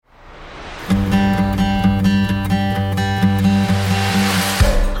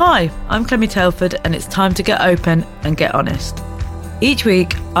Hi, I'm Clemmy Telford and it's time to get open and get honest. Each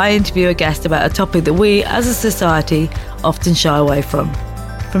week, I interview a guest about a topic that we, as a society, often shy away from.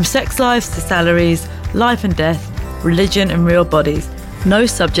 From sex lives to salaries, life and death, religion and real bodies, no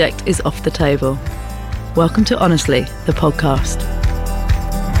subject is off the table. Welcome to Honestly, the podcast.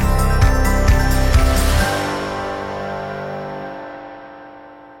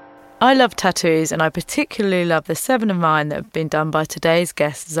 I love tattoos, and I particularly love the 7 of mine that have been done by today's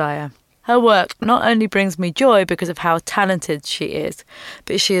guest, Zaya. Her work not only brings me joy because of how talented she is,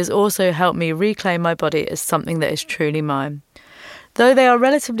 but she has also helped me reclaim my body as something that is truly mine. Though they are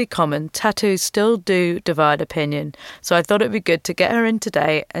relatively common, tattoos still do divide opinion, so I thought it would be good to get her in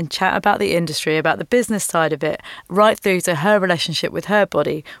today and chat about the industry, about the business side of it, right through to her relationship with her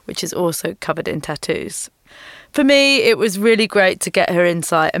body, which is also covered in tattoos. For me, it was really great to get her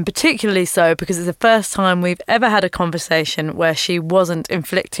insight, and particularly so because it's the first time we've ever had a conversation where she wasn't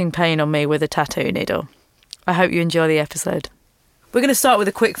inflicting pain on me with a tattoo needle. I hope you enjoy the episode. We're going to start with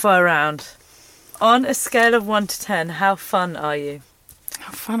a quick fire round. On a scale of 1 to 10, how fun are you?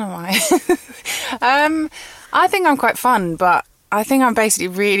 How fun am I? I think I'm quite fun, but I think I'm basically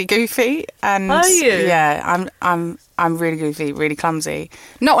really goofy. And are you? Yeah, I'm really goofy, really clumsy.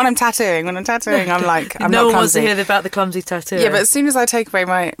 Not when I'm tattooing. When I'm tattooing, I'm like, I'm no not one wants clumsy. to hear about the clumsy tattoo. Yeah, but as soon as I take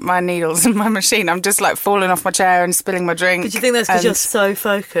away my needles and my machine, I'm just like falling off my chair and spilling my drink. Did you think that's because you're so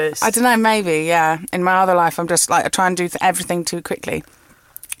focused? I don't know, maybe, yeah. In my other life, I'm just like, I try and do everything too quickly.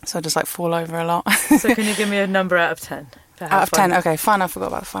 So I just like fall over a lot. So can you give me a number out of 10? Out of 10, okay, fun. I forgot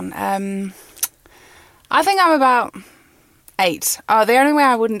about fun. I think I'm about 8. Oh, the only way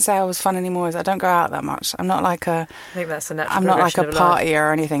I wouldn't say I was fun anymore is I don't go out that much. I'm not like a. I think that's a natural. I'm not like a progression of life. partier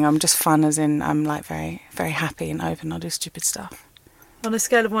or anything. I'm just fun, as in I'm like very, very happy and open. I'll do stupid stuff. On a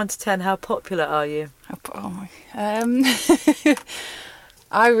scale of 1 to 10, how popular are you?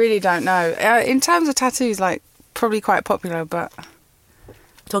 I really don't know. In terms of tattoos, like probably quite popular, but.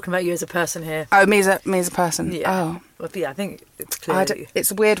 Talking about you as a person here. Oh, me as a person. Yeah. Oh. Well, yeah, I think it's clear.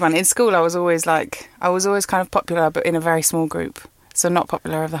 It's a weird one. In school, I was always kind of popular, but in a very small group. So not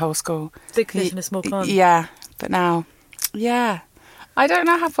popular of the whole school. Big fish in a small pond. Yeah, but now, yeah. I don't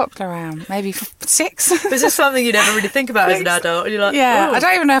know how popular I am. Maybe 6. But is this something you never really think about as an adult? You're like, yeah, oh. I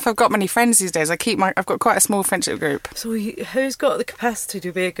don't even know if I've got many friends these days. I've got quite a small friendship group. So who's got the capacity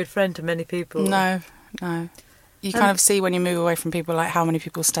to be a good friend to many people? No. You kind of see when you move away from people, like how many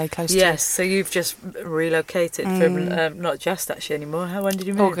people stay close to you. Yes, so you've just relocated from, not just actually anymore. When did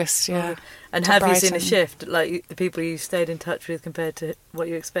you move? August, yeah. And have you seen a shift, like the people you stayed in touch with compared to what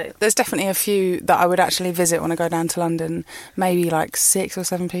you expect? There's definitely a few that I would actually visit when I go down to London. Maybe like 6 or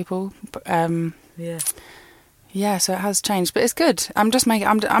 7 people. But, yeah. Yeah, so it has changed, but it's good. I'm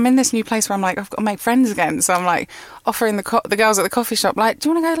in this new place where I'm like, I've got to make friends again. So I'm like offering the girls at the coffee shop, like, do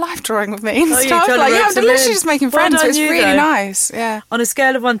you want to go life drawing with me and stuff? Like, yeah, I'm literally just making friends. So it's really nice. Yeah. On a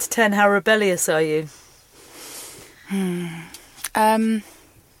scale of 1 to 10, how rebellious are you? I'd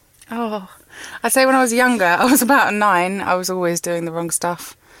say when I was younger, I was about a 9. I was always doing the wrong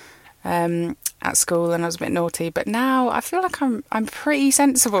stuff at school, and I was a bit naughty. But now I feel like I'm pretty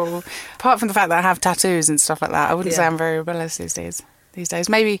sensible. Apart from the fact that I have tattoos and stuff like that, I wouldn't say I'm very rebellious these days.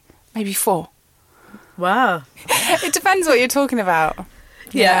 Maybe 4. Wow. It depends what you're talking about.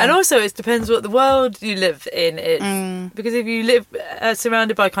 Yeah, and also it depends what the world you live in is. Because if you live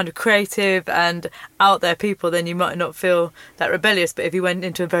surrounded by kind of creative and out there people, then you might not feel that rebellious. But if you went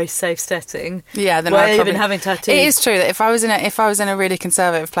into a very safe setting, then where even having tattoos, it is true that if I was in a really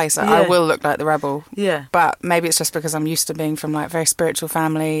conservative place, I will look like the rebel. Yeah, but maybe it's just because I'm used to being from like very spiritual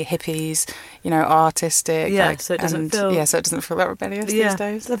family, hippies, artistic. Yeah, so it doesn't feel that rebellious these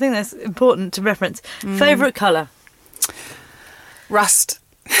days. I think that's important to reference. Favourite colour? Rust.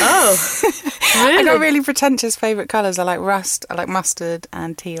 Oh, really? I got really pretentious favourite colours. I like rust, I like mustard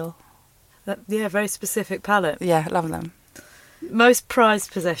and teal. Very specific palette. Yeah, love them. Most prized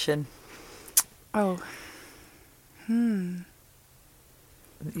possession? Oh. You've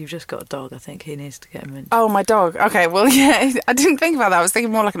just got a dog. I think he needs to get him in. Oh, my dog. Okay, well, yeah, I didn't think about that. I was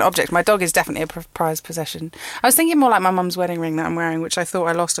thinking more like an object. My dog is definitely a prized possession. I was thinking more like my mum's wedding ring that I'm wearing, which I thought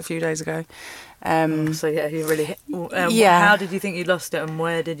I lost a few days ago. So yeah, you really. How did you think you lost it, and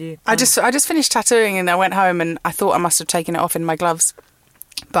where did you? I just finished tattooing, and I went home, and I thought I must have taken it off in my gloves,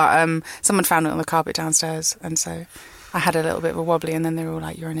 but someone found it on the carpet downstairs, and so I had a little bit of a wobbly, and then they were all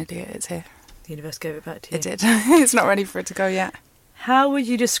like, "You're an idiot. It's here." The universe gave it back to you. It did. It's not ready for it to go yet. How would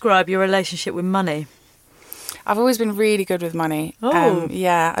you describe your relationship with money? I've always been really good with money. Oh.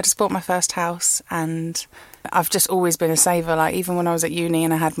 Yeah, I just bought my first house, and I've just always been a saver. Like even when I was at uni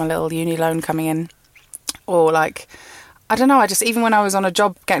and I had my little uni loan coming in, or like I don't know, I just, even when I was on a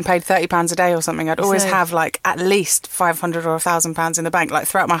job getting paid £30 a day or something, I'd always have like at least £500 or £1,000 in the bank, like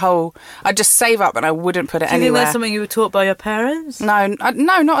throughout my whole, I'd just save up and I wouldn't put it anywhere. Do you think that's something you were taught by your parents? No,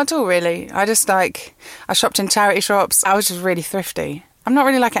 no, not at all really. I just like, I shopped in charity shops. I was just really thrifty. I'm not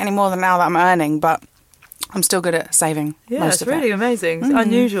really like it anymore than now that I'm earning, but I'm still good at saving. Yeah, it's really amazing. It's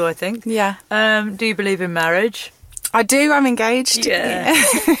unusual, I think. Yeah. Do you believe in marriage? I do. I'm engaged. Yeah.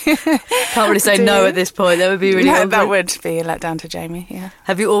 Can't really say no at this point. That would be really awkward. That would be a letdown to Jamie, yeah.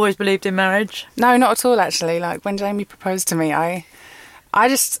 Have you always believed in marriage? No, not at all, actually. Like, when Jamie proposed to me, I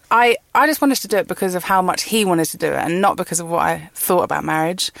just wanted to do it because of how much he wanted to do it and not because of what I thought about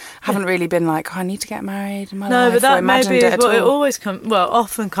marriage. I haven't really been like, I need to get married in my life. No, but that maybe is what it always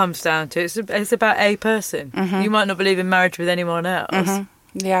often comes down to. It's about a person. You might not believe in marriage with anyone else.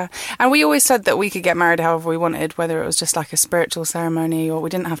 Yeah. And we always said that we could get married however we wanted, whether it was just like a spiritual ceremony or we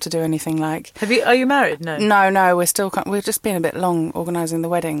didn't have to do anything like... Are you married? No. No, we're just being a bit long organising the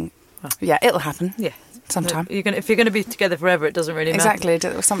wedding. Oh. Yeah, it'll happen. Yeah. Sometime. If you're going to be together forever, it doesn't really matter.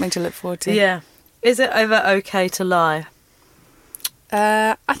 Exactly. Something to look forward to. Yeah. Is it ever okay to lie?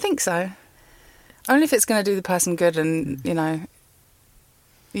 I think so. Only if it's going to do the person good and, you know...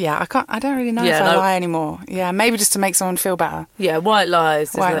 Yeah, I don't really know if I lie anymore. Yeah, maybe just to make someone feel better. Yeah, white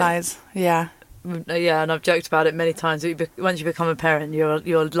lies. White lies, yeah. Yeah, and I've joked about it many times. Once you become a parent, your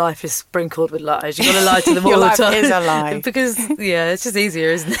life is sprinkled with lies. You've got to lie to them all the time. Your life is a lie. Because, yeah, it's just easier,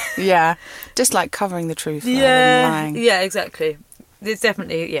 isn't it? Yeah, just like covering the truth rather than lying. Yeah, exactly. It's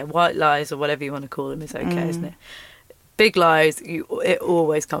definitely, white lies or whatever you want to call them is okay, isn't it? Big lies, it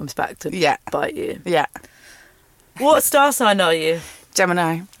always comes back to bite you. Yeah. What star sign are you?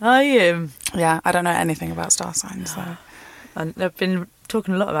 Gemini. Are you? Yeah, I don't know anything about star signs. So. And I've been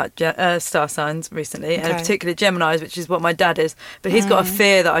talking a lot about star signs recently, and particularly Geminis, which is what my dad is. But he's got a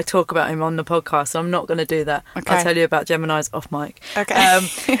fear that I talk about him on the podcast, so I'm not going to do that. Okay. I'll tell you about Geminis off mic.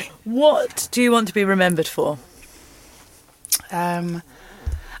 Okay. What do you want to be remembered for? I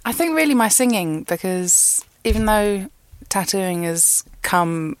think really my singing, because even though tattooing has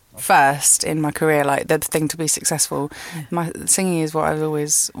come first in my career, like the thing to be successful, my singing is what I've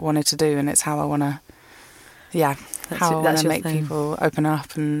always wanted to do, and it's how I want to make people open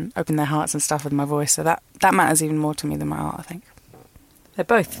up and open their hearts and stuff with my voice. So that matters even more to me than my art, I think. They're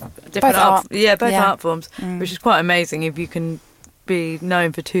both different art forms, which is quite amazing if you can be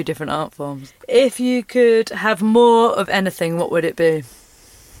known for two different art forms. If you could have more of anything, what would it be?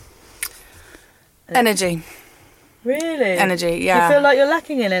 Energy. Really? Energy, yeah. Do you feel like you're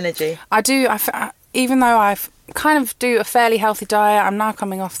lacking in energy? I do. Even though I've kind of do a fairly healthy diet, I'm now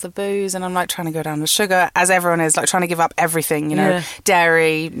coming off the booze and I'm like trying to go down the sugar, as everyone is, like trying to give up everything, you know,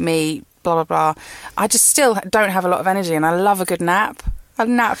 dairy, meat, blah, blah, blah. I just still don't have a lot of energy, and I love a good nap. I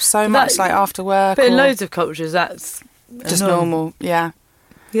nap so much, like after work. But in loads of cultures, that's just normal, yeah.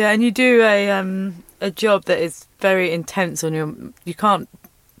 Yeah, and you do a job that is very intense on you can't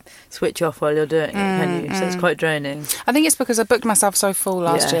switch off while you're doing it, can you? So it's quite draining. I think it's because I booked myself so full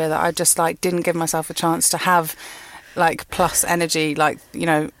last year that I just like didn't give myself a chance to have like plus energy, like, you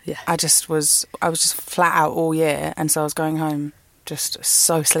know. I was just flat out all year, and so I was going home just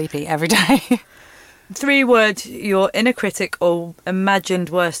so sleepy every day. 3 words your inner critic or imagined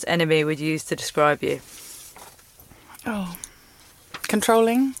worst enemy would use to describe you.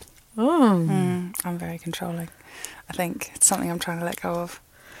 Controlling. I'm very controlling. I think it's something I'm trying to let go of.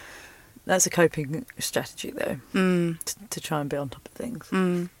 That's a coping strategy, though, to try and be on top of things.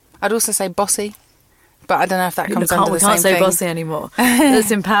 I'd also say bossy, but I don't know if that comes under the same thing. We can't say bossy anymore.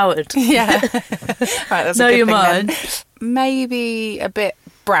 That's empowered. Yeah. Right, that's know a good your thing mind. Then. Maybe a bit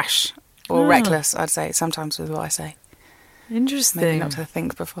brash or reckless, I'd say, sometimes with what I say. Interesting. Maybe not to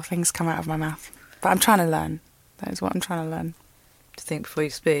think before things come out of my mouth. But I'm trying to learn. That is what I'm trying to learn. To think before you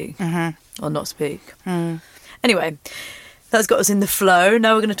speak. Or not speak. Anyway, that's got us in the flow.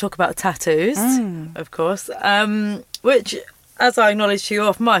 Now we're going to talk about tattoos, of course, which, as I acknowledged to you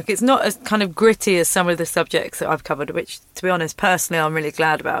off mic, it's not as kind of gritty as some of the subjects that I've covered, which, to be honest, personally, I'm really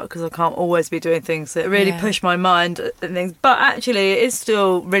glad about, because I can't always be doing things that really push my mind and things. But actually, it is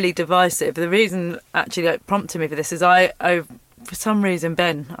still really divisive. The reason actually that prompted me for this is I for some reason,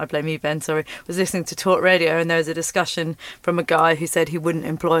 I blame you, Ben, sorry, was listening to talk radio, and there was a discussion from a guy who said he wouldn't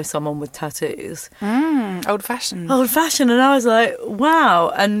employ someone with tattoos. Old-fashioned. Old-fashioned, and I was like, wow.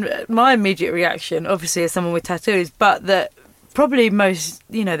 And my immediate reaction, obviously, is someone with tattoos, but that probably most,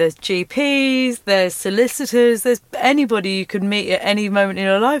 you know, there's GPs, there's solicitors, there's anybody you could meet at any moment in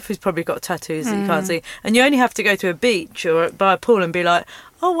your life who's probably got tattoos that you can't see. And you only have to go to a beach or by a pool and be like,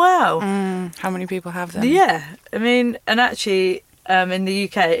 oh, wow. How many people have them? Yeah. I mean, and actually, in the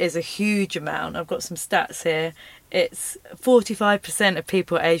UK, it is a huge amount. I've got some stats here. it's 45% of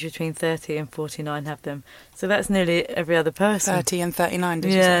people aged between 30 and 49 have them. So that's nearly every other person. 30 and 39, did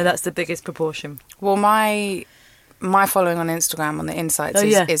you say? Yeah, that's the biggest proportion. Well, my following on Instagram on the Insights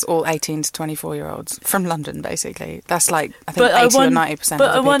is all 18 to 24-year-olds from London, basically. That's like, I think, 80 or 90% But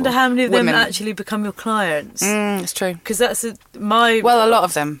of the I wonder people. how many of them Women. actually become your clients. It's true. Because that's my... Well, a lot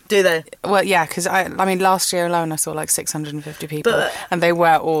of them. Do they? Well, yeah, because I mean, last year alone I saw like 650 people, and they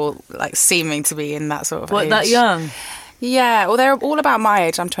were all like seeming to be in that sort of age. That young? Yeah, well, they're all about my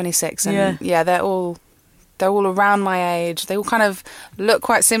age. I'm 26, and they're all around my age. They all kind of look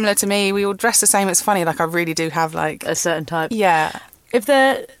quite similar to me. We all dress the same. It's funny, like I really do have like a certain type. Yeah. If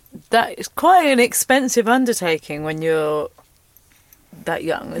that is quite an expensive undertaking when you're that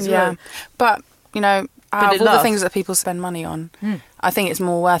young as well. But you know, out of all the things that people spend money on, I think it's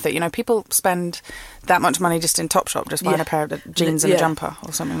more worth it. You know, people spend that much money just in Topshop, just buying a pair of jeans and a jumper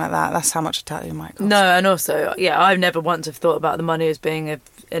or something like that. That's how much a tattoo might cost. No, and also, I've never once have thought about the money as being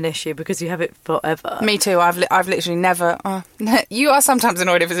an issue because you have it forever. Me too. I've literally never. You are sometimes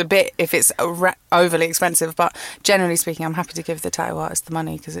annoyed if it's overly expensive, but generally speaking, I'm happy to give the tattoo artist the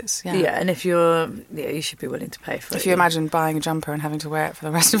money because it's and if you should be willing to pay for it. If you imagine buying a jumper and having to wear it for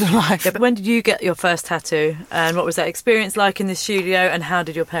the rest of your life. Yeah, but when did you get your first tattoo, and what was that experience like in the studio, and how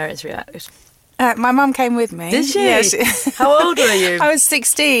did your parents react? My mum came with me. Did she? Yeah, How old were you? I was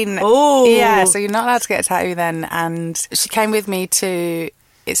 16. Oh. Yeah, so you're not allowed to get a tattoo then. And she came with me to...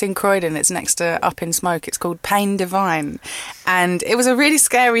 It's in Croydon. It's next to Up in Smoke. It's called Pain Divine. And it was a really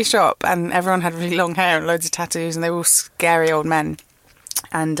scary shop. And everyone had really long hair and loads of tattoos. And they were all scary old men.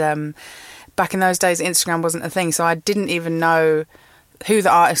 And back in those days, Instagram wasn't a thing. So I didn't even know who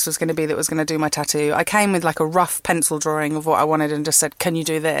the artist was going to be that was going to do my tattoo. I came with like a rough pencil drawing of what I wanted and just said, can you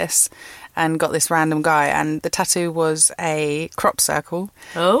do this? And got this random guy, and the tattoo was a crop circle.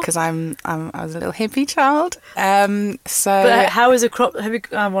 Oh, because I was a little hippie child. But how is a crop?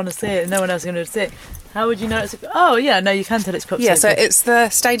 I want to see it. No one else is going to see it. How would you know it's? You can tell it's crop circle. Yeah, so it's the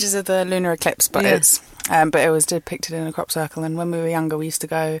stages of the lunar eclipse, but it's but it was depicted in a crop circle. And when we were younger, we used to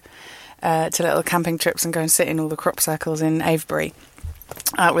go to little camping trips and go and sit in all the crop circles in Avebury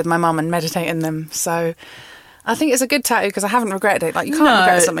with my mum and meditate in them. So I think it's a good tattoo because I haven't regretted it. Like, you can't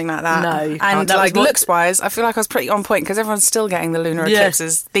regret something like that. No, you can't. And like looks-wise, I feel like I was pretty on point because everyone's still getting the lunar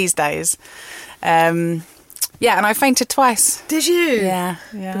eclipses these days. And I fainted twice. Did you? Yeah.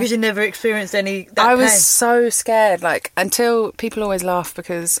 Because you never experienced any. I was so scared. Like, until people always laugh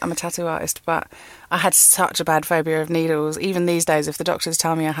because I'm a tattoo artist, but I had such a bad phobia of needles. Even these days, if the doctors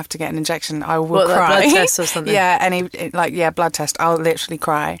tell me I have to get an injection, I will cry. Like blood test or something? Yeah, blood test. I'll literally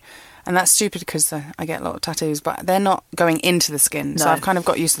cry. And that's stupid because I get a lot of tattoos, but they're not going into the skin. No. So I've kind of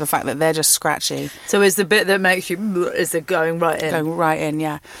got used to the fact that they're just scratchy. So is the bit that makes you, is it going right in? Going right in,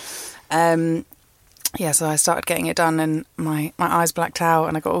 yeah. So I started getting it done and my eyes blacked out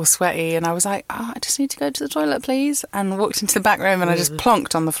and I got all sweaty and I was like, I just need to go to the toilet, please. And walked into the back room and I just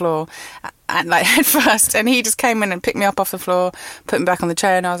plonked on the floor and like head first. And he just came in and picked me up off the floor, put me back on the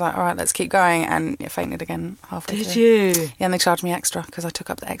chair and I was like, all right, let's keep going. And I fainted again halfway through. Did you? Yeah, and they charged me extra because I took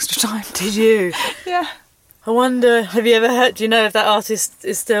up the extra time. Did you? Yeah. I wonder, have you ever heard, do you know if that artist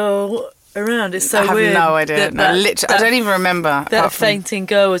is still around? It's so weird. I have no idea. Literally, I don't even remember. That fainting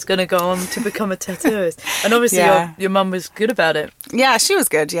girl was going to go on to become a tattooist. And obviously your mum was good about it. Yeah, she was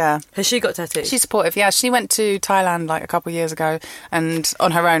good, yeah. Has she got tattoos? She's supportive, yeah. She went to Thailand like a couple of years ago and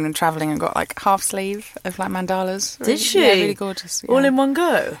on her own and travelling and got like half sleeve of like mandalas. Did she? Yeah, really gorgeous. Yeah. All in one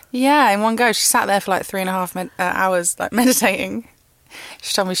go? Yeah, in one go. She sat there for like 3.5 hours like meditating.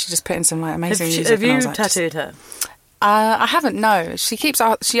 She told me she just put in some like amazing music. Have you tattooed her? I haven't, no. She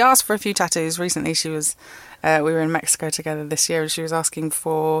asked for a few tattoos recently. She was, we were in Mexico together this year and she was asking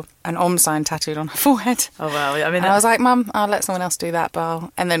for an Om sign tattooed on her forehead. Oh, wow. I mean, I was like, Mum, I'll let someone else do that,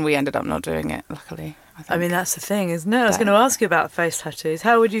 and then we ended up not doing it, luckily. I mean, that's the thing, isn't it? I was going to ask you about face tattoos.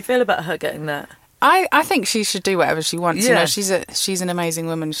 How would you feel about her getting that? I think she should do whatever she wants. Yeah. You know, she's an amazing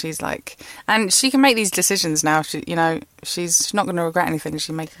woman. She's like, and she can make these decisions now. She's not going to regret anything.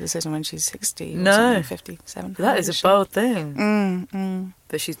 She make a decision when she's 60 or something, 57. That is a bold thing.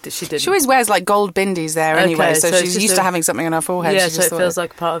 But she didn't. She always wears like gold bindies there anyway, so she's used to having something on her forehead. Yeah, so it feels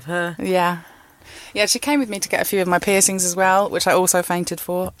like part of her. Yeah. Yeah, she came with me to get a few of my piercings as well, which I also fainted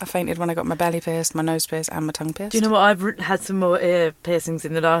for. I fainted when I got my belly pierced, my nose pierced and my tongue pierced. Do you know what? I've had some more ear piercings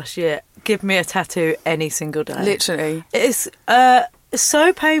in the last year. Give me a tattoo any single day. Literally. It's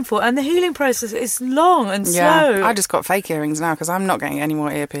so painful and the healing process is long and slow. Yeah, I just got fake earrings now because I'm not getting any more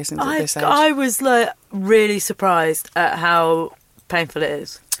ear piercings at this age. I was like really surprised at how painful it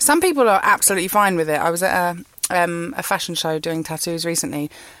is. Some people are absolutely fine with it. I was at a fashion show doing tattoos recently,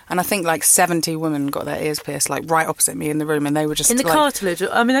 and I think like 70 women got their ears pierced, like right opposite me in the room, and they were just in the cartilage.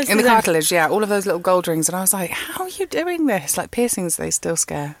 I mean, in the cartilage, yeah, all of those little gold rings, and I was like, how are you doing this? Like piercings, they still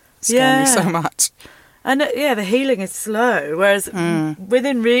scare me so much. And the healing is slow, whereas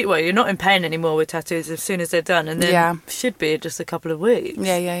within you're not in pain anymore with tattoos as soon as they're done, and then should be just a couple of weeks.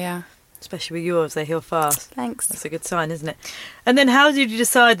 Yeah. Especially with yours, they heal fast. Thanks. That's a good sign, isn't it? And then how did you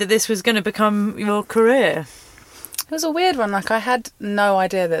decide that this was going to become your career? It was a weird one. Like, I had no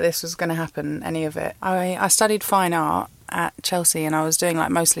idea that this was going to happen, any of it. I studied fine art at Chelsea, and I was doing like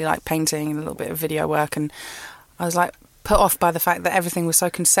mostly like painting and a little bit of video work, and I was like put off by the fact that everything was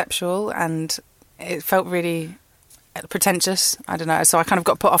so conceptual and it felt really pretentious. I don't know. So I kind of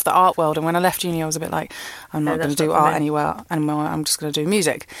got put off the art world, and when I left uni I was a bit like, I'm not going to do art anymore. I'm just going to do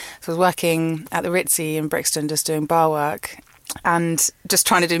music. So I was working at the Ritzy in Brixton just doing bar work and just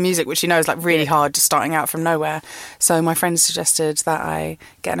trying to do music, which is like really hard, just starting out from nowhere. So my friend suggested that I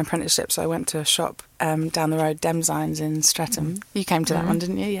get an apprenticeship, so I went to a shop down the road, Demsigns in Streatham. You came to that one,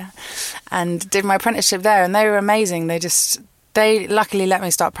 didn't you? Yeah. And did my apprenticeship there, and they were amazing. They luckily let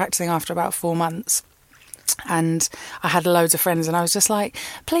me start practicing after about 4 months. And I had loads of friends, and I was just like,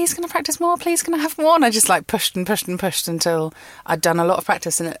 please can I practice more? Please can I have more? And I just like pushed and pushed and pushed until I'd done a lot of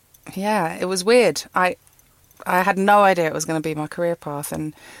practice. And it was weird. I had no idea it was going to be my career path.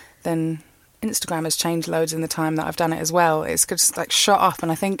 And then Instagram has changed loads in the time that I've done it as well. It's just like shot up,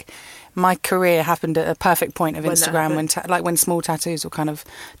 and I think my career happened at a perfect point of Instagram when small tattoos were kind of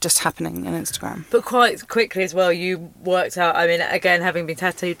just happening in Instagram. But quite quickly as well, you worked out, I mean, again, having been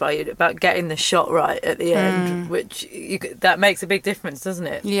tattooed by you, about getting the shot right at the end, which that makes a big difference, doesn't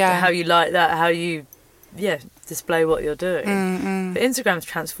it? Yeah. How you like that, how you display what you're doing. But Instagram's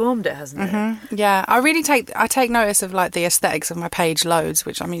transformed it, hasn't it? Yeah, I take notice of like the aesthetics of my page loads,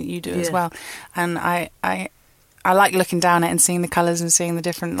 which I mean you do as well, and I like looking down it and seeing the colours and seeing the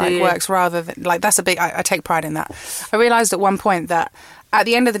different works, rather than like that's a big. I take pride in that. I realised at one point that at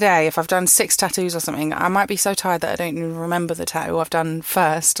the end of the day, if I've done 6 tattoos or something, I might be so tired that I don't even remember the tattoo I've done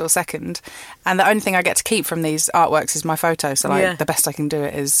first or second, and the only thing I get to keep from these artworks is my photo. So like the best I can do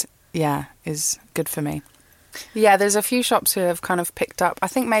it is good for me. Yeah, there's a few shops who have kind of picked up. I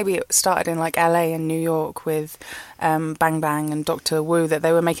think maybe it started in like LA and New York with Bang Bang and Dr. Wu, that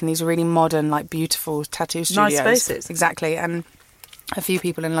they were making these really modern, like beautiful tattoo studios. Nice spaces. Exactly. And a few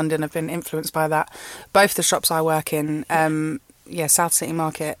people in London have been influenced by that. Both the shops I work in, South City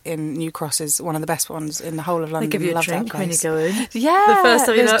Market in New Cross is one of the best ones in the whole of London. They give you a drink when you go in. Yeah, the first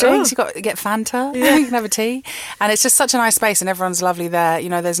time you're like, drinks. You get Fanta. You can have a tea, and it's just such a nice space, and everyone's lovely there. You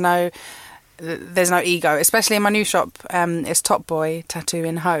know, there's no ego, especially in my new shop. It's Top Boy Tattoo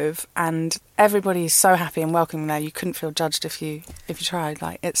in Hove, and everybody's so happy and welcoming there. You couldn't feel judged if you tried.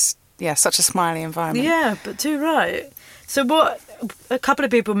 Like, it's such a smiley environment. Yeah, but too right. So what? A couple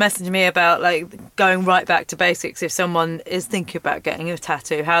of people messaged me about like going right back to basics if someone is thinking about getting a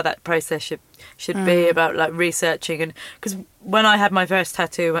tattoo, how that process should be, about like researching. And because when I had my first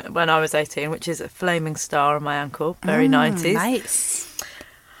tattoo when I was 18, which is a flaming star on my ankle, very 90s. Nice.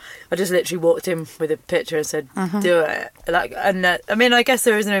 I just literally walked in with a picture and said, do it. I mean, I guess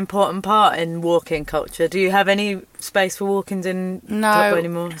there is an important part in walk-in culture. Do you have any space for walk-ins in Top Boy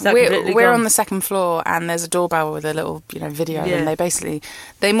anymore? Is that we're on the second floor, and there's a doorbell with a little, video, and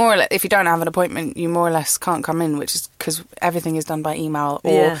they more or less, if you don't have an appointment, you more or less can't come in, which is because everything is done by email.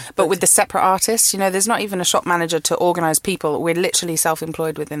 But with the separate artists, there's not even a shop manager to organise people. We're literally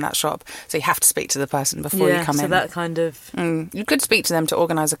self-employed within that shop, so you have to speak to the person before you come in. So that kind of... You could speak to them to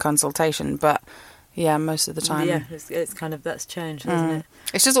organise a consultation, but most of the time it's kind of, that's changed, hasn't it?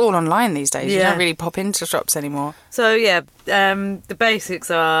 It's just all online these days. You don't really pop into shops anymore. So the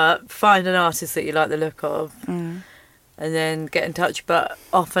basics are find an artist that you like the look of, and then get in touch, but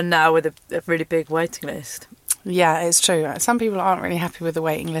often now with a really big waiting list. Yeah, it's true. Some people aren't really happy with the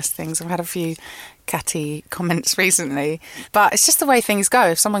waiting list things. I've had a few catty comments recently, but it's just the way things go.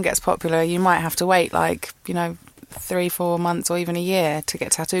 If someone gets popular, you might have to wait 3-4 months or even a year to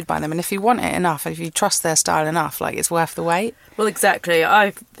get tattooed by them, and if you want it enough, if you trust their style enough, it's worth the wait. Well, exactly.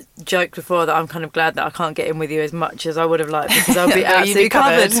 I've joked before that I'm kind of glad that I can't get in with you as much as I would have liked, because I'll be absolutely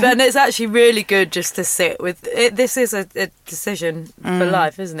covered. And it's actually really good just to sit with it. This is a decision for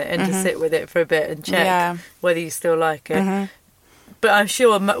life, isn't it? And to sit with it for a bit and check whether you still like it. But I'm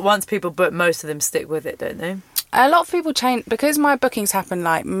sure once people book, most of them stick with it, don't they? A lot of people change, because my bookings happen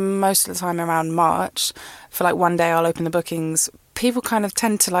most of the time around March. For one day I'll open the bookings. People kind of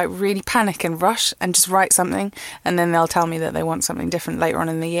tend to really panic and rush and just write something, and then they'll tell me that they want something different later on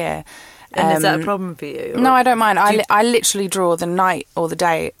in the year. And is that a problem for you? No, I don't mind. I literally draw the night or the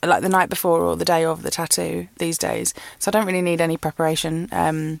day, like the night before or the day of the tattoo these days. So I don't really need any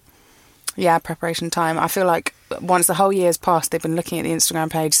preparation. Preparation time. I feel like once the whole year's passed, they've been looking at the Instagram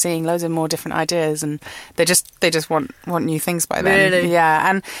page, seeing loads of more different ideas, and they just want new things by then. Really? Yeah,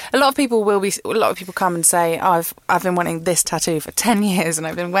 and a lot of people come and say, "Oh, I've been wanting this tattoo for 10 years, and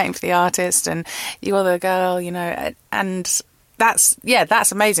I've been waiting for the artist, and you're the girl," and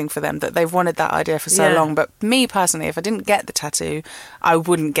that's amazing for them that they've wanted that idea for so long. But me personally, if I didn't get the tattoo, I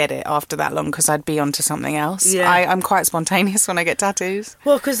wouldn't get it after that long because I'd be onto something else. Yeah. I'm quite spontaneous when I get tattoos.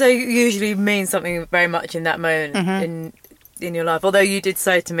 Well, because they usually mean something very much in that moment in your life. Although you did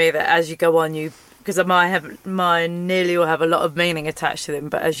say to me that as you go on, because mine nearly all have a lot of meaning attached to them,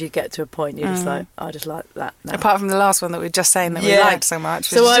 but as you get to a point, you're just like, I just like that now. Apart from the last one that we were just saying that we liked so much,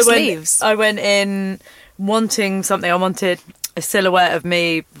 so I went in wanting something. I wanted a silhouette of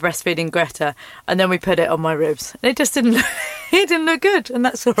me breastfeeding Greta, and then we put it on my ribs, and it just didn't look good, and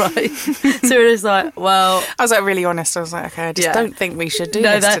that's all right. So it was like, well, I was like really honest. I was like, okay, I just don't think we should do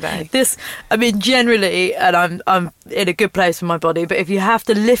this today. I mean, generally, and I'm in a good place for my body, but if you have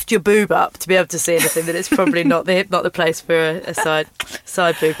to lift your boob up to be able to see anything, then it's probably not the place for a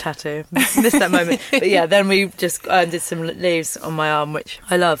side boob tattoo. Missed that moment. But yeah, then we just did some leaves on my arm, which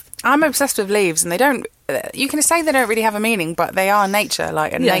I love. I'm obsessed with leaves, and they don't. You can say they don't really have a meaning, but they are nature.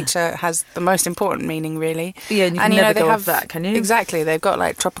 Nature has the most important meaning, really. Yeah, and you can never go off that, can you? Exactly. They've got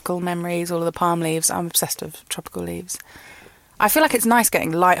like tropical memories, all of the palm leaves. I'm obsessed with tropical leaves. I feel like it's nice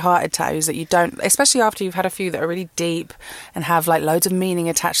getting light-hearted tattoos that you don't, especially after you've had a few that are really deep and have like loads of meaning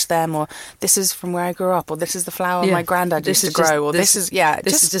attached to them, or this is from where I grew up, or this is the flower my granddad used to grow, or this is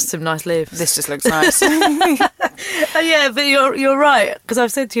just some nice leaves. This just looks nice. Yeah, but you're right, because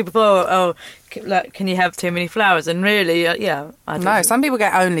I've said to you before, can you have too many flowers? And really, I don't know. Some people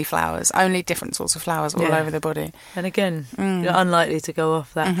get only flowers, only different sorts of flowers all over their body. And again, you're unlikely to go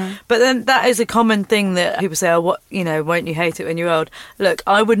off that. Mm-hmm. But then that is a common thing that people say, won't you hate it when you're old? Look,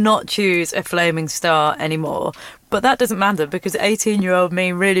 I would not choose a flaming star anymore. But that doesn't matter, because 18-year-old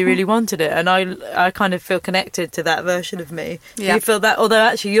me really, really wanted it. And I kind of feel connected to that version of me. Do you feel that? Although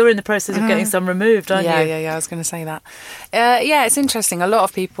actually you're in the process of getting some removed, aren't you? Yeah, I was going to say that. It's interesting. A lot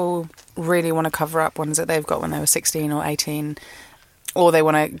of people really want to cover up ones that they've got when they were 16 or 18. Or they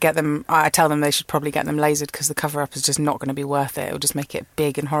want to get them, I tell them they should probably get them lasered because the cover-up is just not going to be worth it. It'll just make it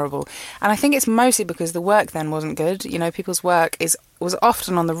big and horrible. And I think it's mostly because the work then wasn't good. People's work was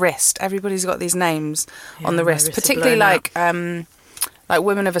often on the wrist. Everybody's got these names on the wrist, particularly like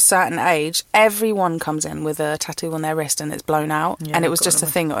women of a certain age. Everyone comes in with a tattoo on their wrist and it's blown out. Yeah, and it was just a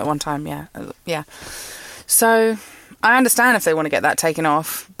thing at one time, yeah. So I understand if they want to get that taken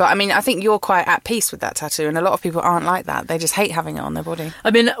off, but I mean, I think you're quite at peace with that tattoo, and a lot of people aren't like that. They just hate having it on their body.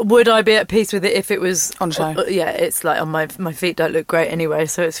 I mean, would I be at peace with it if it was on show? It's like on my feet don't look great anyway,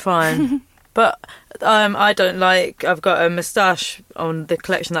 so it's fine. But I don't like. I've got a moustache on the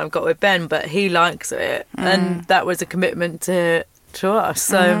collection that I've got with Ben, but he likes it, and that was a commitment to us.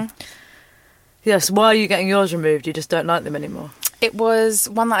 So yes, why are you getting yours removed? You just don't like them anymore. It was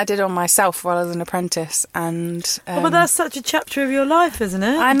one that I did on myself while I was an apprentice, and but that's such a chapter of your life, isn't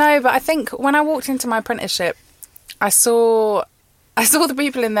it? I know, but I think when I walked into my apprenticeship, I saw the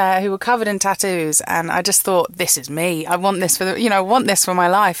people in there who were covered in tattoos, and I just thought, this is me. I want this for my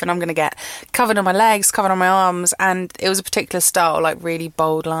life, and I'm going to get covered on my legs, covered on my arms. And it was a particular style, like really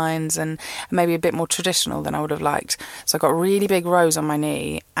bold lines and maybe a bit more traditional than I would have liked. So I got a really big rose on my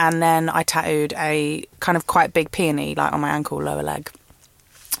knee, and then I tattooed a kind of quite big peony, like on my ankle, lower leg.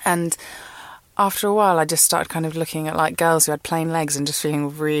 And after a while, I just started kind of looking at like girls who had plain legs and just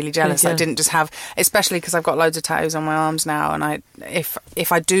feeling really jealous. I didn't just have, especially because I've got loads of tattoos on my arms now, and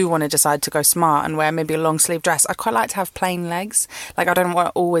if I do want to decide to go smart and wear maybe a long sleeve dress, I'd quite like to have plain legs. Like, I don't want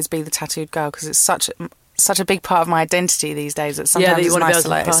to always be the tattooed girl, because it's such a big part of my identity these days that sometimes it's nice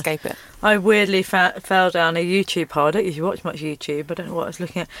to escape it. I weirdly fell down a YouTube hole. I don't usually watch much YouTube. I don't know what I was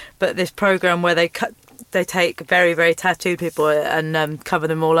looking at, but this program where they take very, very tattooed people and cover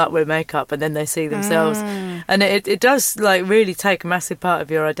them all up with makeup, and then they see themselves. And it does like really take a massive part of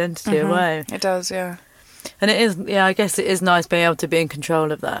your identity away. It does, yeah. And it is, I guess it is nice being able to be in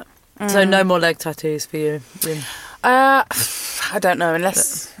control of that. So no more leg tattoos for you? I don't know,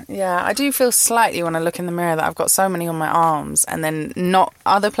 unless... Yeah, I do feel slightly when I look in the mirror that I've got so many on my arms and then not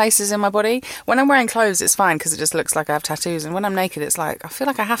other places in my body. When I'm wearing clothes, it's fine because it just looks like I have tattoos. And when I'm naked, it's like, I feel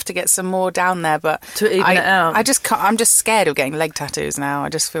like I have to get some more down there, but... To even it out. I just can't, I'm just scared of getting leg tattoos now. I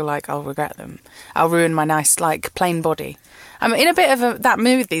just feel like I'll regret them. I'll ruin my nice, like, plain body. I'm in a bit of that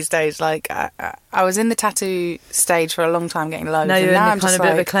mood these days. Like, I was in the tattoo stage for a long time, getting loads. Now you're and now in I'm the kind just of bit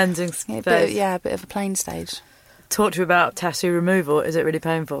of a like, cleansing phase. a bit of a plain stage. Talk to me about tattoo removal. Is it really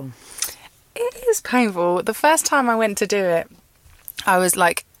painful? It is painful. The first time I went to do it, I was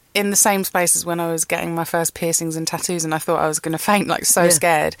like in the same space as when I was getting my first piercings and tattoos, and I thought I was going to faint, like so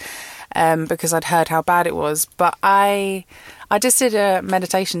scared, because I'd heard how bad it was. But I just did a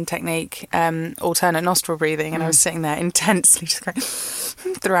meditation technique, alternate nostril breathing, and I was sitting there intensely just going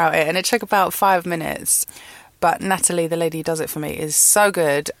throughout it, and it took about 5 minutes. But Natalie, the lady who does it for me, is so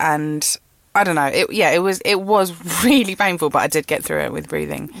good, and I don't know. It was really painful, but I did get through it with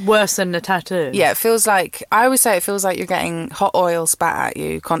breathing. Worse than the tattoo? Yeah, it feels like, I always say it feels like you're getting hot oil spat at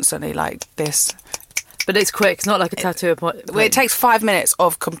you constantly, like this. But it's quick. It's not like a tattoo appointment. Well, it takes 5 minutes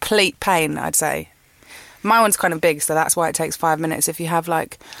of complete pain, I'd say. My one's kind of big, so that's why it takes 5 minutes. If you have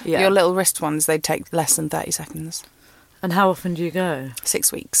like your little wrist ones, they take less than 30 seconds. And how often do you go?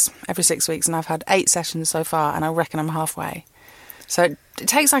 6 weeks. Every 6 weeks. And I've had 8 sessions so far, and I reckon I'm halfway. So it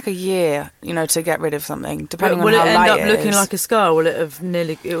takes like a year, to get rid of something, depending on how light it is. Will it end up looking like a scar? Will it have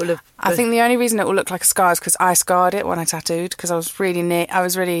nearly... I think the only reason it will look like a scar is because I scarred it when I tattooed, because I was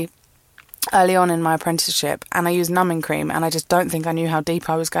really early on in my apprenticeship, and I used numbing cream, and I just don't think I knew how deep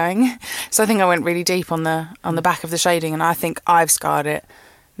I was going. So I think I went really deep on the back of the shading, and I think I've scarred it,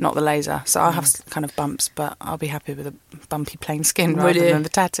 not the laser. So I'll have kind of bumps, but I'll be happy with a bumpy plain skin rather than the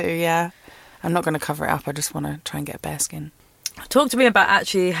tattoo, yeah. I'm not going to cover it up, I just want to try and get bare skin. Talk to me about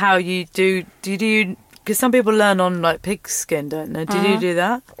actually how you do you because some people learn on like pig skin, don't they? Did you do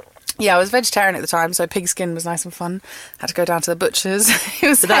that? Yeah, I was vegetarian at the time, so pig skin was nice and fun. Had to go down to the butcher's. It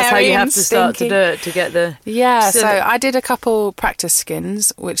was so that's how you have to start to do it, to get the... Yeah, so I did a couple practice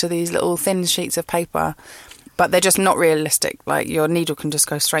skins, which are these little thin sheets of paper, but they're just not realistic. Like, your needle can just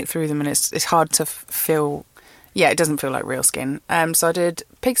go straight through them, and it's hard to feel... Yeah, it doesn't feel like real skin. So I did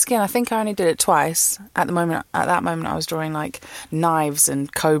pig skin. I think I only did it twice. At that moment, I was drawing like knives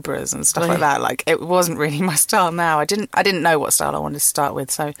and cobras and stuff like that. Like, it wasn't really my style. Now I didn't know what style I wanted to start with,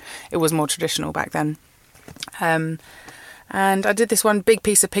 so it was more traditional back then. And I did this one big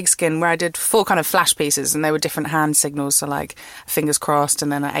piece of pig skin where I did 4 kind of flash pieces, and they were different hand signals. So like fingers crossed, and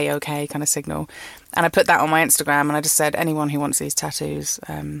then an A-OK kind of signal. And I put that on my Instagram, and I just said, anyone who wants these tattoos,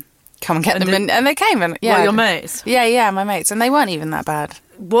 come and get them. And they came. And yeah, what, your mates? Yeah, my mates. And they weren't even that bad.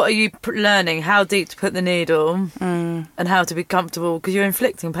 What are you learning? How deep to put the needle and how to be comfortable? Because you're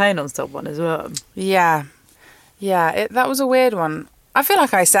inflicting pain on someone as well. Yeah. That was a weird one. I feel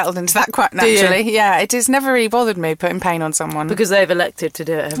like I settled into that quite naturally. Yeah, it has never really bothered me putting pain on someone. Because they've elected to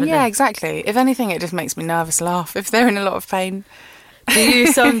do it, haven't they? Yeah, exactly. If anything, it just makes me nervous laugh if they're in a lot of pain. Do you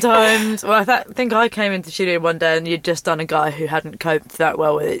sometimes... Well, I think I came into the studio one day and you'd just done a guy who hadn't coped that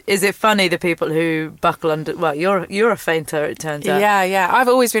well with it. Is it funny, the people who buckle under... Well, you're a fainter, it turns out. Yeah. I've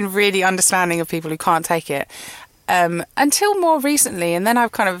always been really understanding of people who can't take it. Until more recently, and then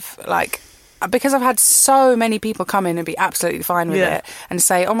I've kind of, like... Because I've had so many people come in and be absolutely fine with it and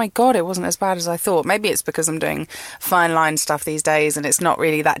say, oh my God, it wasn't as bad as I thought. Maybe it's because I'm doing fine line stuff these days and it's not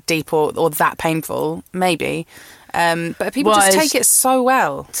really that deep or that painful. Maybe. But people just take it so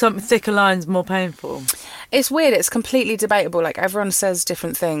well. Some thicker lines more painful. It's weird. It's completely debatable. Like, everyone says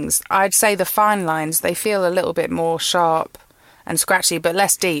different things. I'd say the fine lines, they feel a little bit more sharp and scratchy, but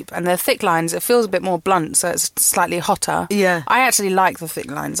less deep. And the thick lines, it feels a bit more blunt, so it's slightly hotter. Yeah. I actually like the thick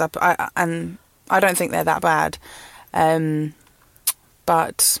lines, and I don't think they're that bad.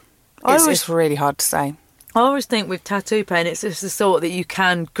 But it's really hard to say. I always think with tattoo pain, it's just the sort that you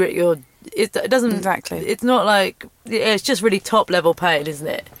can grit your... It doesn't... Exactly. It's not like... It's just really top-level pain, isn't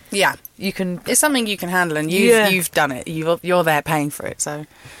it? Yeah. You can... It's something you can handle, and you've done it. You're there paying for it, so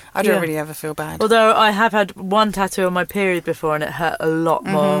I don't really ever feel bad. Although I have had one tattoo on my period before, and it hurt a lot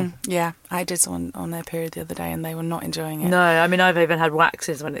more. Yeah, I did someone on their period the other day, and they were not enjoying it. No, I mean, I've even had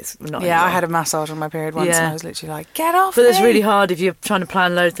waxes when it's not anymore. I had a massage on my period once, and I was literally like, get off But it's really hard if you're trying to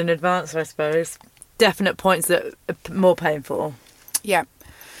plan loads in advance, I suppose. Definite points that are more painful. Yeah,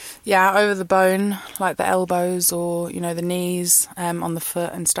 over the bone, like the elbows or, the knees, on the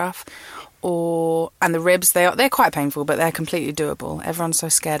foot and stuff. And the ribs, they're quite painful, but they're completely doable. Everyone's so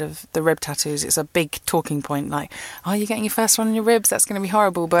scared of the rib tattoos. It's a big talking point, like, oh, you're getting your first one on your ribs, that's going to be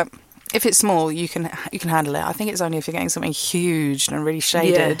horrible. But if it's small, you can handle it. I think it's only if you're getting something huge and really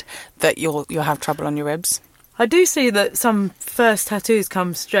shaded that you'll have trouble on your ribs. I do see that some first tattoos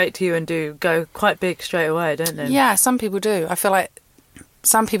come straight to you and do go quite big straight away, don't they? Yeah, some people do. I feel like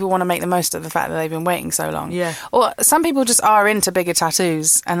some people want to make the most of the fact that they've been waiting so long. Yeah. Or some people just are into bigger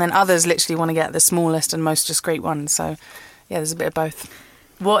tattoos, and then others literally want to get the smallest and most discreet ones. So, yeah, there's a bit of both.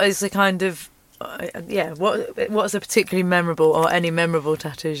 What is the kind of Yeah, what's a particularly memorable or any memorable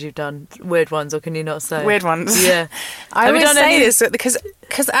tattoos you've done? Weird ones, or can you not say? Weird ones. Yeah. I always say this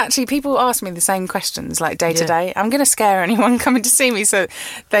because actually people ask me the same questions like day to day. I'm going to scare anyone coming to see me so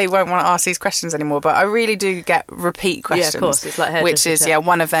they won't want to ask these questions anymore. But I really do get repeat questions. Yeah, of course. It's like which is,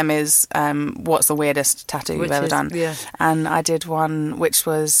 one of them is what's the weirdest tattoo you've ever done? Yeah. And I did one which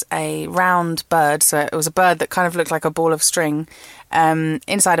was a round bird. So it was a bird that kind of looked like a ball of string.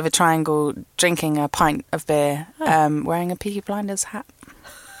 Inside of a triangle, drinking a pint of beer, wearing a Peaky Blinders hat.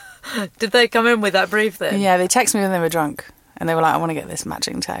 Did they come in with that brief then? Yeah, they texted me when they were drunk, and they were like, I want to get this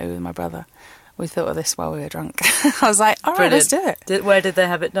matching tattoo with my brother. We thought of this while we were drunk. I was like, all right, let's do it. Where did they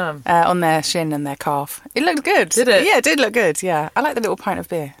have it done? On their shin and their calf. It looked good. Did it? Yeah, it did look good, yeah. I like the little pint of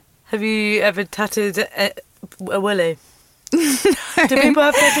beer. Have you ever tattooed a willy? Do people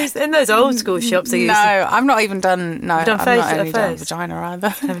have tattoos in those old school shops? No, I've not even done. No, I've done I've face, not only done vagina either.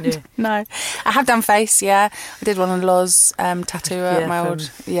 Haven't you? No, I have done face. Yeah, I did one on Loz tattoo at my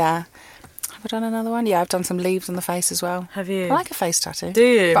old. Yeah, have I done another one? Yeah, I've done some leaves on the face as well. Have you? I like a face tattoo. Do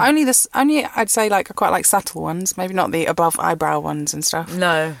you? But only I'd say like I quite like subtle ones. Maybe not the above eyebrow ones and stuff.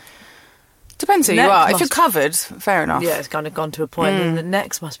 No. Depends who you are. If you're covered, fair enough. Yeah, it's kind of gone to a point. And the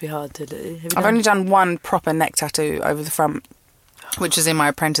necks must be hard to do. I've only done one proper neck tattoo over the front, which was in my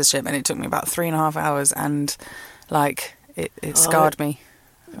apprenticeship, and it took me about 3.5 hours, and like it scarred me.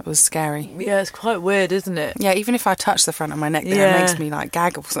 It was scary. Yeah, it's quite weird, isn't it? Yeah, even if I touch the front of my neck, it makes me like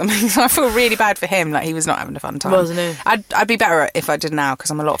gag or something. So I feel really bad for him. Like he was not having a fun time, wasn't he? I'd be better if I did now because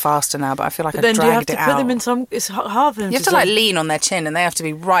I'm a lot faster now. But I feel like I dragged it out. Then do you have to put them in some? It's hard for them. You have to like lean on their chin, and they have to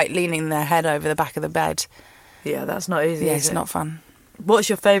be right leaning their head over the back of the bed. Yeah, that's not easy. Yeah, it's not fun. What's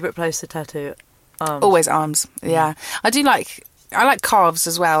your favourite place to tattoo? Arms. Always arms. Yeah, I do like. I like calves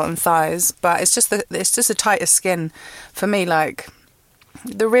as well and thighs, but it's just the tightest skin for me. Like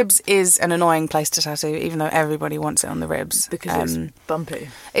the ribs is an annoying place to tattoo, even though everybody wants it on the ribs because it's bumpy.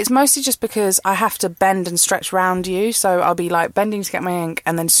 It's mostly just because I have to bend and stretch round you, so I'll be like bending to get my ink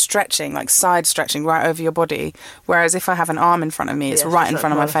and then stretching, like side stretching right over your body. Whereas if I have an arm in front of me, it's right in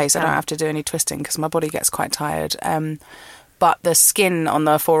front of my face. I don't have to do any twisting because my body gets quite tired. But the skin on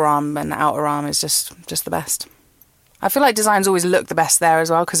the forearm and the outer arm is just the best. I feel like designs always look the best there as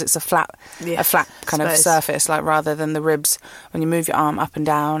well because it's a flat kind of surface, like rather than the ribs. When you move your arm up and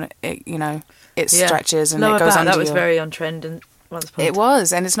down, it stretches and it goes under. That was very on trend and once upon it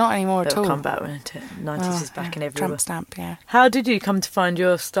was, and it's not anymore at all. It'll come back, won't it? 90s is back in everywhere. Tramp stamp, yeah. How did you come to find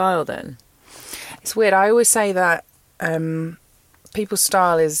your style then? It's weird. I always say that people's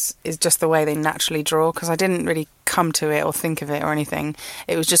style is just the way they naturally draw because I didn't really come to it or think of it or anything.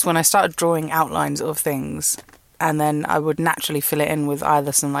 It was just when I started drawing outlines of things. And then I would naturally fill it in with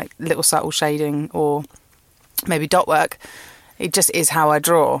either some like little subtle shading or maybe dot work. It just is how I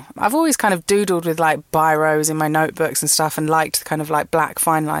draw. I've always kind of doodled with like biros in my notebooks and stuff and liked kind of like black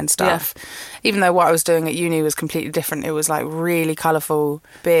fine line stuff. Yeah. Even though what I was doing at uni was completely different. It was like really colourful,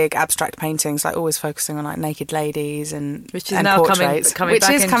 big abstract paintings, like always focusing on like naked ladies and which is and now portraits.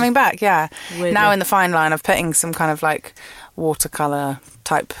 Coming back, yeah. Weirdly. Now in the fine line of putting some kind of like watercolour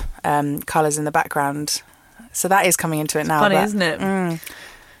type colours in the background. So that is coming into it now. Funny, isn't it?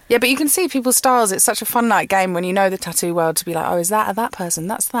 Yeah, but you can see people's styles. It's such a fun like game when you know the tattoo world to be like, oh, is that person?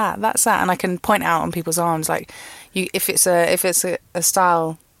 That's that, and I can point out on people's arms like, if it's a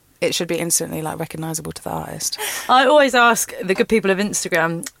style, it should be instantly like recognisable to the artist. I always ask the good people of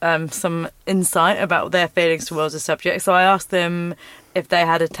Instagram some insight about their feelings towards a subject. So I asked them if they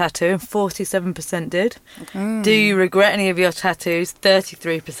had a tattoo, and 47% did. Do you regret any of your tattoos?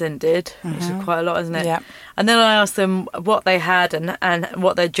 33% did, which is quite a lot, isn't it? Yeah. And then I asked them what they had and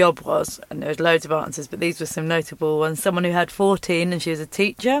what their job was, and there was loads of answers, but these were some notable ones. Someone who had 14 and she was a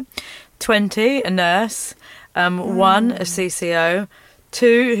teacher, 20 a nurse, 1 a CCO,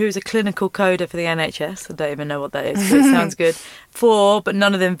 2 who's a clinical coder for the NHS. I don't even know what that is, but it sounds good. 4, but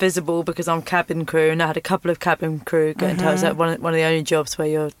none of them visible because I'm cabin crew, and I had a couple of cabin crew get in touch. That one of the only jobs where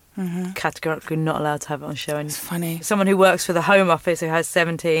you're categorically not allowed to have it on show. It's funny. Someone who works for the Home Office who has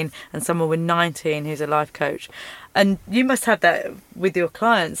 17, and someone with 19 who's a life coach. And you must have that with your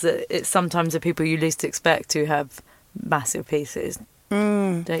clients, that it's sometimes the people you least expect to have massive pieces,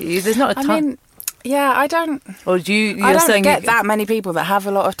 don't you? There's not a ton. Yeah, I don't. Or do you? I don't get that many people that have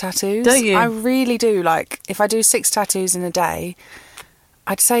a lot of tattoos. Don't you? I really do. Like, if I do 6 tattoos in a day,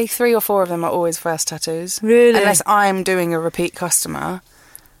 I'd say 3 or 4 of them are always first tattoos. Really? Unless I'm doing a repeat customer.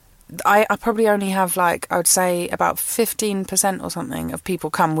 I probably only have like, I would say about 15% or something of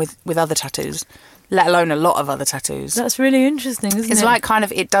people come with other tattoos, let alone a lot of other tattoos. That's really interesting, isn't it? It's like kind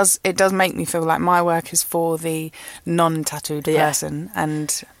of, it does make me feel like my work is for the non-tattooed person,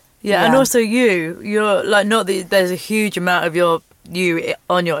 and Yeah, and also you're like, not that there's a huge amount of you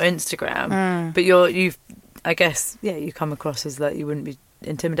on your Instagram, but you've, I guess, you come across as like you wouldn't be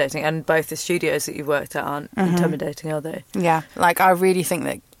intimidating, and both the studios that you've worked at aren't intimidating, are they? Yeah, like I really think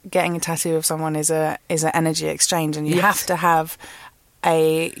that getting a tattoo of someone is an energy exchange, and you have to have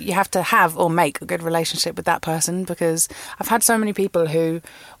or make a good relationship with that person, because I've had so many people who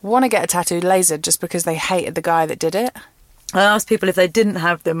want to get a tattoo lasered just because they hated the guy that did it. I asked people if they didn't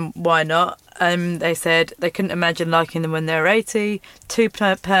have them, why not? They said they couldn't imagine liking them when they were 80, too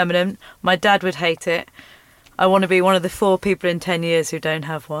permanent, my dad would hate it, I want to be one of the 4 people in 10 years who don't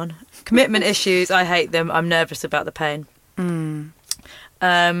have one, commitment issues, I hate them, I'm nervous about the pain.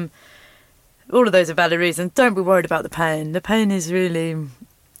 All of those are valid reasons. Don't be worried about the pain. The pain is really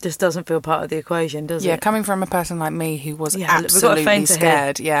just doesn't feel part of the equation, does it? Yeah, coming from a person like me who was absolutely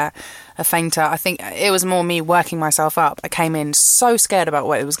scared. Yeah, a fainter. I think it was more me working myself up. I came in so scared about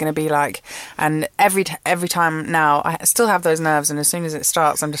what it was going to be like, and every time now I still have those nerves, and as soon as it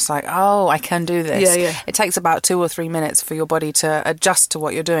starts I'm just like, oh, I can do this. Yeah. It takes about 2 or 3 minutes for your body to adjust to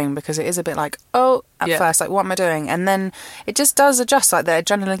what you're doing, because it is a bit like, at first, like, what am I doing? And then it just does adjust, like the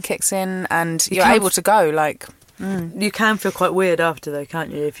adrenaline kicks in and you're able to go, like... You can feel quite weird after, though, can't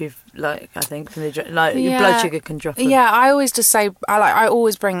you? If you've, like, I think from the your blood sugar can drop. Yeah, I always just say I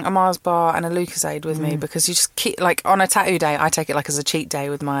always bring a Mars bar and a Lucozade with me, because you just keep, like, on a tattoo day, I take it like as a cheat day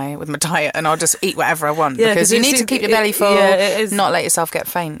with my diet, and I'll just eat whatever I want, because you need to keep your belly full, not let yourself get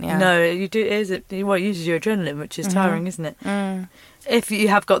faint. Yeah, no, you do. It uses your adrenaline, which is tiring, isn't it? If you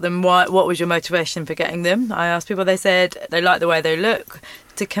have got them, what was your motivation for getting them? I asked people. They said they like the way they look.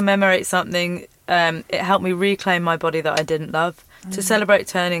 To commemorate something, it helped me reclaim my body that I didn't love. To celebrate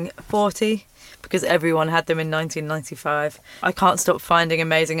turning 40, because everyone had them in 1995. I can't stop finding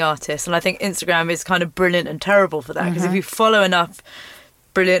amazing artists, and I think Instagram is kind of brilliant and terrible for that, because if you follow enough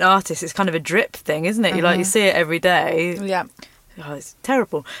brilliant artists, it's kind of a drip thing, isn't it? You see it every day. Yeah. Oh, it's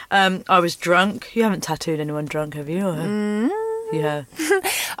terrible. I was drunk. You haven't tattooed anyone drunk, have you? Yeah.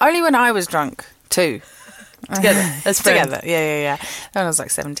 Only when I was drunk, too. Together, as friends. Together, yeah. When I was like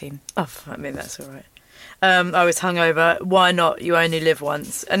 17. Oh, I mean, that's all right. I was hungover. Why not? You only live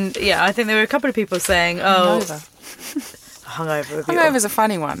once. And yeah, I think there were a couple of people saying, hungover. Hungover's a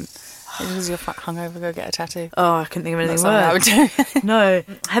funny one. Because you're hungover, go get a tattoo. Oh, I couldn't think of anything worse. I would do. No.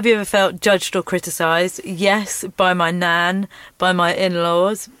 Have you ever felt judged or criticised? Yes, by my nan, by my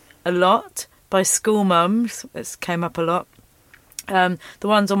in-laws, a lot, by school mums. This came up a lot. The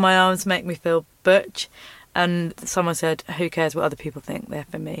ones on my arms make me feel butch. And someone said, who cares what other people think, they're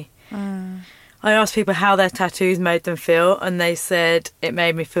for me. I asked people how their tattoos made them feel, and they said it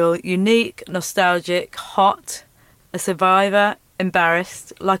made me feel unique, nostalgic, hot, a survivor,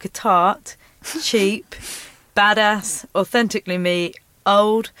 embarrassed, like a tart, cheap, badass, authentically me,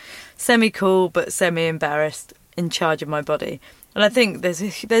 old, semi-cool but semi-embarrassed, in charge of my body. And I think there's a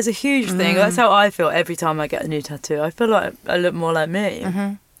huge thing. That's how I feel every time I get a new tattoo. I feel like I look more like me.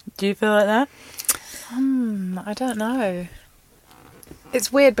 Do you feel like that? I don't know.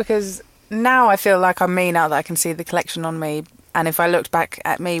 It's weird, because now I feel like I'm me, now that I can see the collection on me. And if I looked back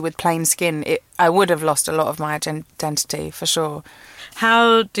at me with plain skin, I would have lost a lot of my identity, for sure.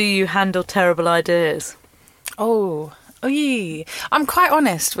 How do you handle terrible ideas? I'm quite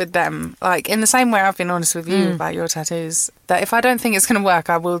honest with them. Like, in the same way I've been honest with you about your tattoos, that if I don't think it's going to work,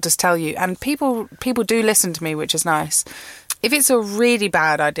 I will just tell you. And people do listen to me, which is nice. If it's a really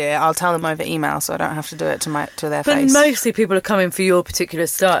bad idea, I'll tell them over email, so I don't have to do it to their face. But mostly people are coming for your particular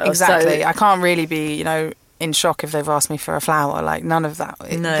style. Exactly. So I can't really be, in shock if they've asked me for a flower. Like, none of that.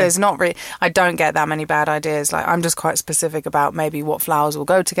 No. There's not really... I don't get that many bad ideas. Like, I'm just quite specific about maybe what flowers will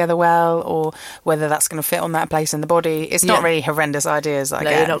go together well, or whether that's going to fit on that place in the body. It's not really horrendous ideas I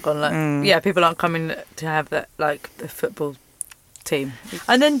get. You're not going Yeah, people aren't coming to have that, like, the football team.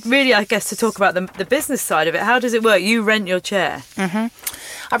 And then really, I guess, to talk about the business side of it, how does it work? You rent your chair. I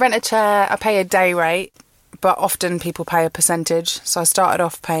rent a chair. I pay a day rate, but often people pay a percentage. So I started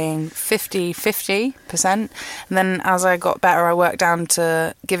off paying 50%, and then as I got better, I worked down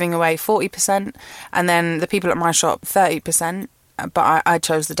to giving away 40%, and then the people at my shop 30%. But I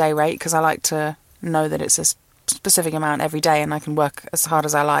chose the day rate because I like to know that it's a specific amount every day, and I can work as hard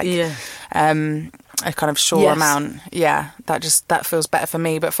as I like. A kind of sure amount. That feels better for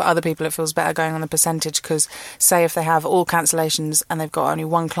me, but for other people it feels better going on the percentage, because say if they have all cancellations and they've got only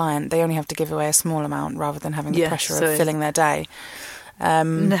one client, they only have to give away a small amount rather than having the pressure of filling their day.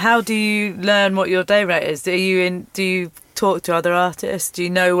 And how do you learn what your day rate is? Do you talk to other artists? Do you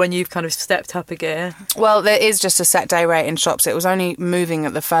know when you've kind of stepped up a gear? Well, there is just a set day rate in shops. It was only moving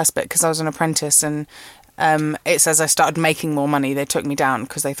at the first bit because I was an apprentice, and It's as I started making more money, they took me down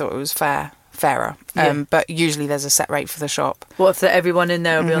because they thought it was fairer. But usually there's a set rate for the shop. What if everyone in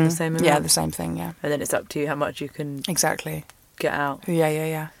there will be on the same amount? Yeah, the same thing, yeah. And then it's up to you how much you can exactly get out.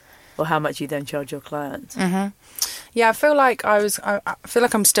 Yeah. Or how much you then charge your clients. Yeah, I feel like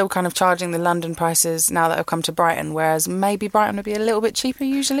I'm still kind of charging the London prices now that I've come to Brighton, whereas maybe Brighton would be a little bit cheaper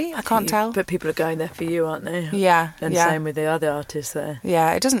usually. I can't tell. But people are going there for you, aren't they? Yeah. And same with the other artists there.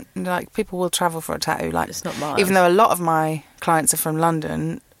 Yeah, it doesn't, like, people will travel for a tattoo. Like, it's not miles. Even though a lot of my clients are from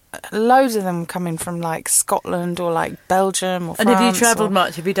London, loads of them coming from, like, Scotland or, like, Belgium or France. And have you travelled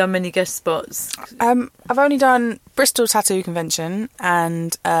much? Have you done many guest spots? I've only done Bristol Tattoo Convention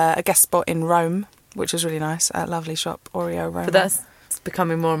and a guest spot in Rome, which was really nice, a lovely shop, Oreo Rome. But that's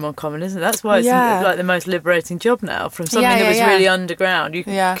becoming more and more common, isn't it? That's why it's like the most liberating job now. From something that was really underground, you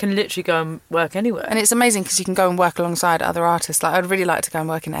can literally go and work anywhere. And it's amazing because you can go and work alongside other artists. Like, I'd really like to go and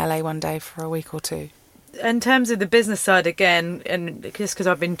work in LA one day for a week or two. In terms of the business side again, and just because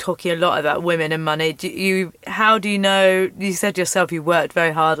I've been talking a lot about women and money, how do you know? You said yourself you worked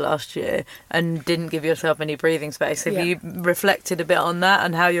very hard last year and didn't give yourself any breathing space. Have you reflected a bit on that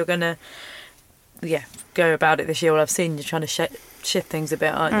and how you're going to go about it this year? Well, I've seen you trying to shift things a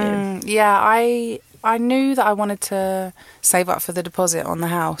bit, aren't you? Yeah, I knew that I wanted to save up for the deposit on the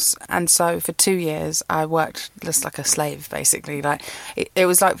house, and so for 2 years I worked just like a slave, basically. Like it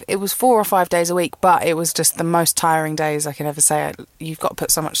was 4 or 5 days a week, but it was just the most tiring days I could ever say. You've got to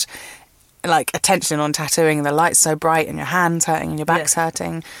put so much like attention on tattooing, and the light's so bright, and your hands hurting, and your back's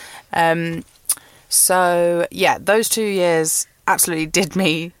hurting. So yeah, those 2 years absolutely did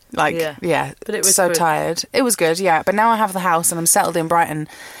me. But it was so good. Tired. It was good, yeah. But now I have the house and I'm settled in Brighton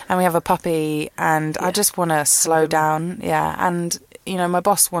and we have a puppy and I just want to slow down. Yeah. And, you know, my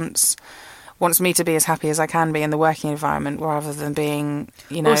boss wants me to be as happy as I can be in the working environment rather than being,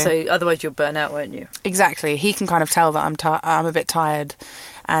 you know... Also, otherwise you'll burn out, won't you? Exactly. He can kind of tell that I'm a bit tired.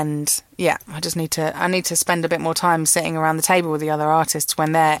 And yeah, I need to spend a bit more time sitting around the table with the other artists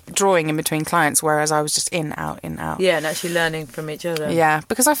when they're drawing in between clients, whereas I was just in, out. Yeah, and actually learning from each other. Yeah,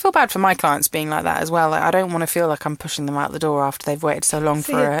 because I feel bad for my clients being like that as well. Like, I don't want to feel like I'm pushing them out the door after they've waited so long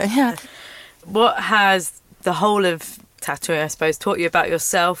for it. Yeah. What has the whole of tattooing, I suppose, taught you about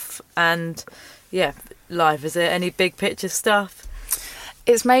yourself and, life? Is there any big picture stuff?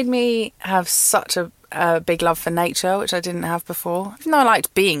 It's made me have such a big love for nature, which I didn't have before. Even though I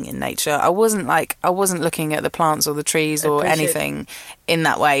liked being in nature, I wasn't looking at the plants or the trees or anything in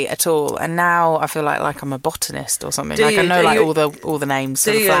that way at all. And now I feel like I'm a botanist or something. I know all the names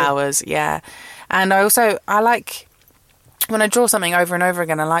of the flowers. Yeah, and I like when I draw something over and over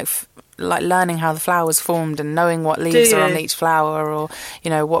again. I like learning how the flowers formed and knowing what leaves are on each flower, or you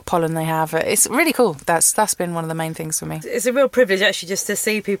know what pollen they have. It's really cool. That's been one of the main things for me. It's a real privilege actually just to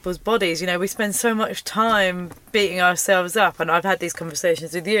see people's bodies. You know, we spend so much time beating ourselves up, and I've had these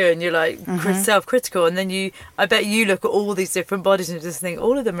conversations with you and you're like self-critical, and then I bet you look at all these different bodies and just think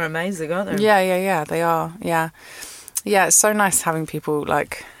all of them are amazing, aren't they? Yeah, they are. Yeah, it's so nice having people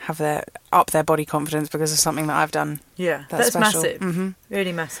like up their body confidence because of something that I've done. Yeah, that's special. massive.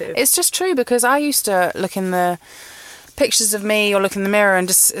 Really massive. It's just true because I used to look in the pictures of me or look in the mirror and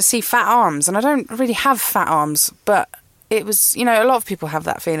just see fat arms, and I don't really have fat arms, but it was, you know, a lot of people have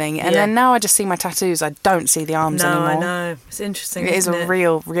that feeling. And then now I just see my tattoos, I don't see the arms anymore. I know. It's interesting. It is a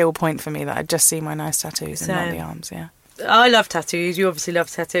real point for me that I just see my nice tattoos and not the arms, yeah. I love tattoos. You obviously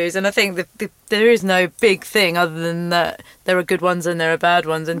love tattoos, and I think there is no big thing other than that there are good ones and there are bad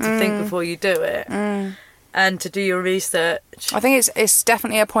ones, and to think before you do it and to do your research. I think it's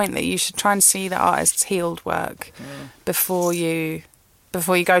definitely a point that you should try and see the artist's healed work before you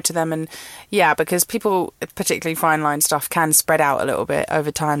go to them, and because people, particularly fine line stuff, can spread out a little bit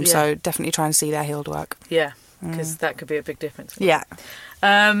over time. So definitely try and see their healed work. Yeah, because that could be a big difference. Yeah.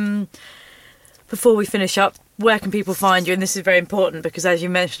 Before we finish up, where can people find you? And this is very important because, as you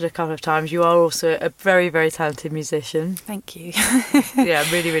mentioned a couple of times, you are also a very, very talented musician. Thank you. Yeah,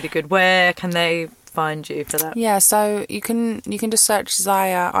 really, really good. Where can they find you for that? Yeah, so you can just search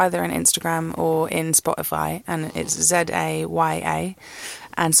Zaya either in Instagram or in Spotify, and it's Zaya.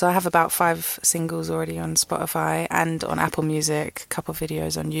 And so I have about 5 singles already on Spotify and on Apple Music, a couple of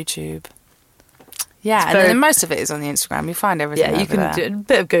videos on YouTube. Yeah, and then most of it is on the Instagram. You find everything. Yeah, you can do a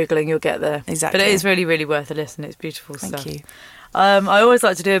bit of Googling, you'll get there. Exactly. But it is really, really worth a listen. It's beautiful stuff. Thank you. I always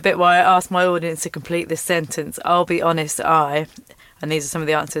like to do a bit where I ask my audience to complete this sentence. I'll be honest, and these are some of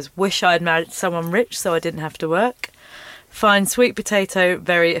the answers. Wish I'd married someone rich so I didn't have to work. Find sweet potato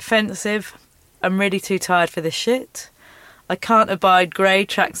very offensive. I'm really too tired for this shit. I can't abide grey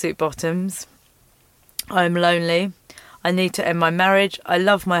tracksuit bottoms. I'm lonely. I need to end my marriage. I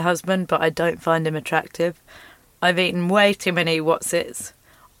love my husband, but I don't find him attractive. I've eaten way too many Whatsits.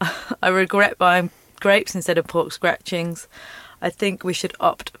 I regret buying grapes instead of pork scratchings. I think we should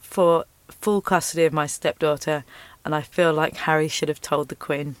opt for full custody of my stepdaughter, and I feel like Harry should have told the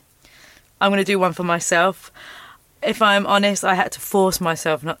Queen. I'm going to do one for myself. If I'm honest, I had to force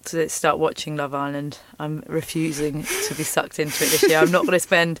myself not to start watching Love Island. I'm refusing to be sucked into it this year. I'm not going to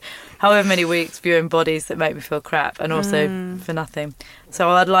spend however many weeks viewing bodies that make me feel crap, and also for nothing.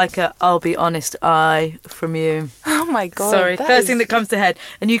 So I'd like a "I'll be honest" eye from you. Oh my God. Sorry, first thing that comes to head.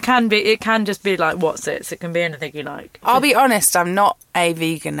 And it can just be like Whatsits. It can be anything you like. I'll be honest, I'm not a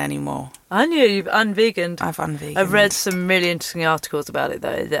vegan anymore. I knew you've unveganed. I've unveganed. I've read some really interesting articles about it,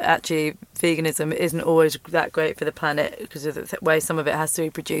 though, that actually veganism isn't always that great for the planet because of the way some of it has to be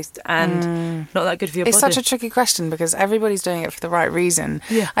produced, and not that good for your body. It's such a tricky question because everybody's doing it for the right reason.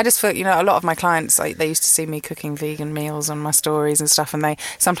 Yeah. I just feel, a lot of my clients, they used to see me cooking vegan meals on my stories and stuff, and they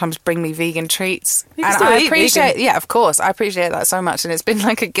sometimes bring me vegan treats. You can and still I eat appreciate, vegan. Yeah, of course, I appreciate that so much, and it's been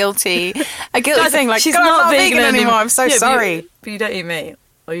like a guilty thing. Like, she's God, not I'm not vegan anymore. I'm so sorry. But you don't eat meat.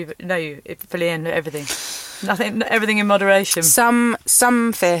 Or you fully in everything. Nothing, everything in moderation.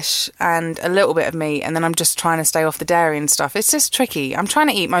 Some fish and a little bit of meat, and then I'm just trying to stay off the dairy and stuff. It's just tricky. I'm trying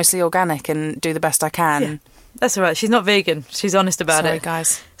to eat mostly organic and do the best I can. Yeah, that's all right. She's not vegan. She's honest about Sorry, it.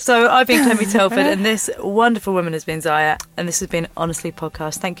 guys. So I've been Clemmy Telford, and this wonderful woman has been Zaya, and this has been Honestly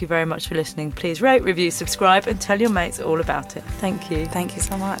Podcast. Thank you very much for listening. Please rate, review, subscribe, and tell your mates all about it. Thank you. Thank you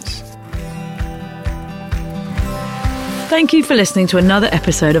so much. Thank you for listening to another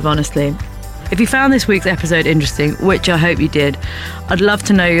episode of Honestly. If you found this week's episode interesting, which I hope you did, I'd love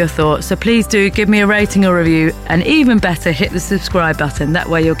to know your thoughts. So please do give me a rating or review, and even better, hit the subscribe button. That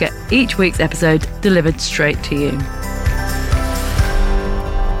way you'll get each week's episode delivered straight to you.